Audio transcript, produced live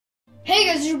Hey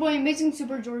guys, it's your boy Amazing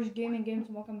Super George Gaming Games,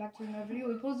 and welcome back to another video.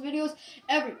 We post videos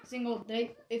every single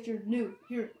day. If you're new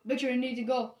here, make sure you need to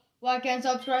go like and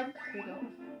subscribe. Here we go.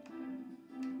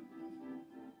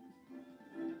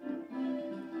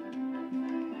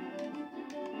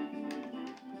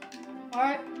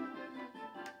 Alright.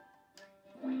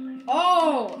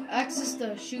 Oh, X is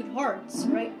to shoot hearts,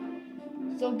 right?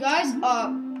 So guys,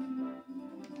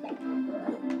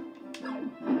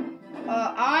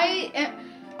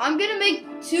 I'm gonna make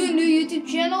two new YouTube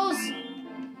channels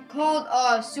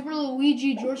called Super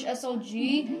Luigi George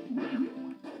SLG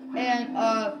and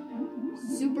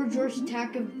Super George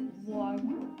Attack of Vlog.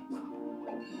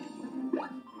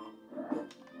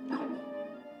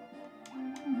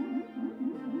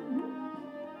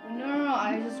 No,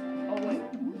 I just wait.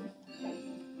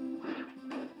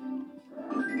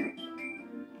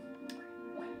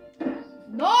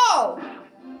 No!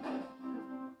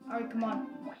 Alright, come on.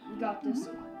 We got this.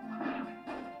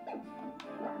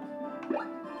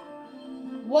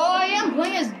 Well, I am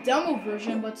playing as demo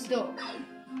version, but still.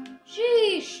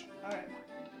 Sheesh! Alright.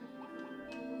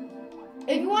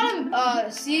 If you want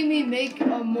to see me make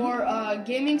a more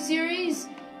gaming series,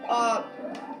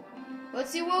 let's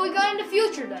see what we got in the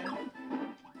future then.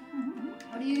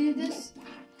 How do you do this?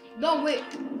 No, wait.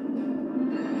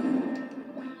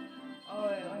 Oh,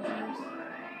 wait, let me do this.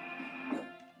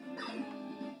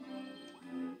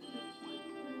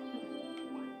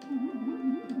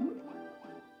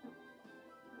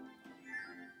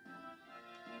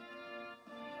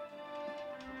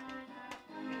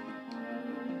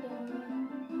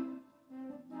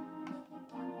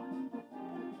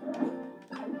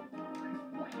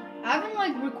 I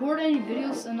haven't recorded any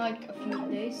videos in a few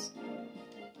days.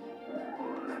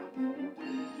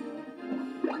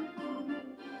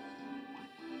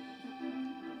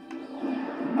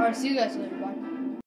 Alright, see you guys later.